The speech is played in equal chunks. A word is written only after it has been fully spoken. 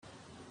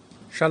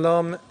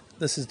Shalom,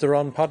 this is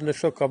Doron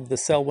Podleshuk of the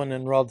Selwyn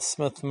and Rod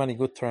Smith Money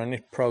Good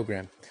Toranit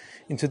program.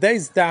 In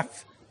today's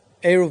daf,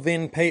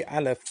 Eruvin Pei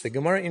Aleph, the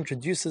Gemara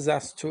introduces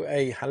us to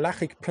a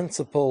halachic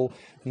principle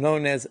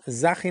known as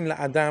Zachin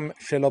la'adam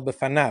shelo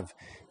befanav,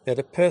 that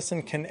a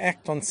person can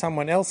act on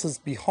someone else's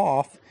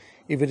behalf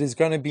if it is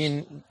going to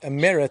be a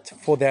merit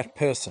for that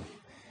person.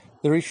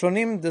 The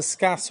Rishonim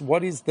discuss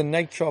what is the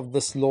nature of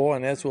this law,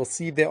 and as we'll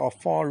see, there are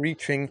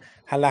far-reaching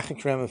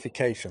halachic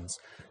ramifications.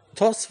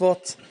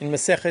 Tosfot in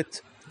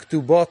Masechet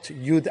Ktubot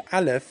Yud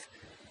Aleph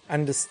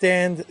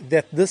understand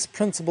that this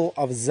principle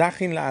of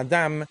Zachin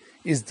la'adam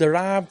is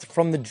derived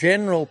from the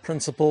general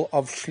principle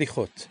of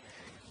Shlichut.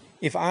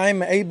 If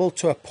I'm able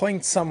to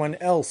appoint someone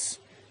else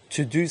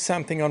to do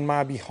something on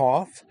my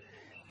behalf,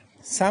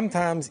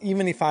 sometimes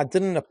even if I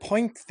didn't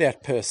appoint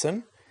that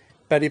person,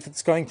 but if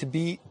it's going to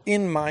be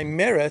in my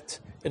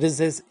merit, it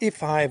is as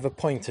if I have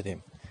appointed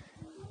him.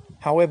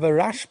 However,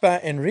 Rashba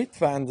and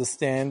Ritva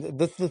understand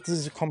that this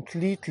is a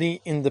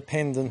completely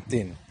independent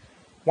din.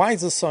 Why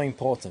is this so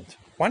important?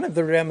 One of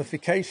the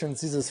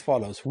ramifications is as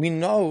follows. We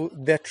know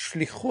that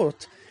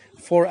shlichut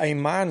for a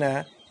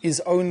mana is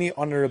only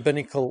on a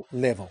rabbinical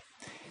level.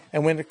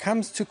 And when it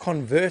comes to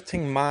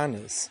converting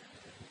manas,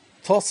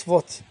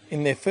 Tosfot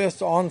in their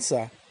first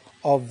answer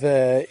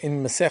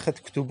in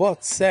Masechet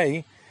Ktubot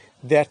say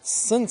that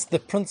since the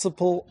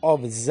principle of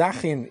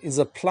Zachin is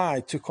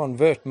applied to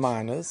convert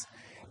manas,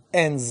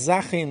 and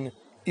Zachin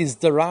is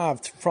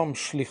derived from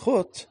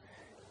Shlichut,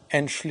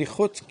 and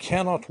Shlichut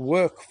cannot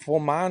work for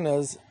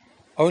manas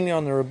only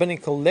on a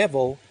rabbinical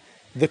level,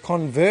 the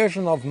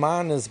conversion of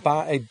manas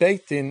by a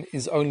Beit Din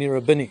is only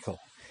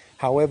rabbinical.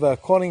 However,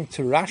 according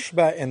to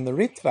Rashba and the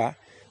Ritva,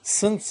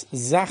 since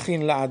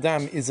Zachin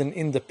la'adam is an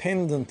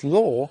independent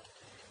law,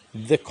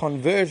 the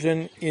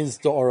conversion is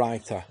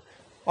d'oraita.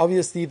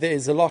 Obviously, there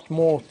is a lot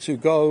more to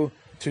go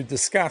to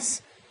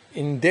discuss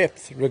in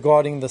depth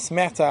regarding this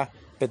matter,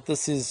 but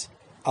this is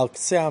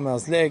al-Qsei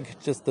Mazleg,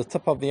 just the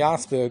tip of the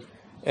iceberg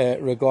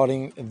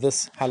regarding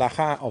this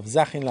halacha of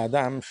Zachin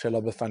la'adam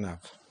shelo befanav.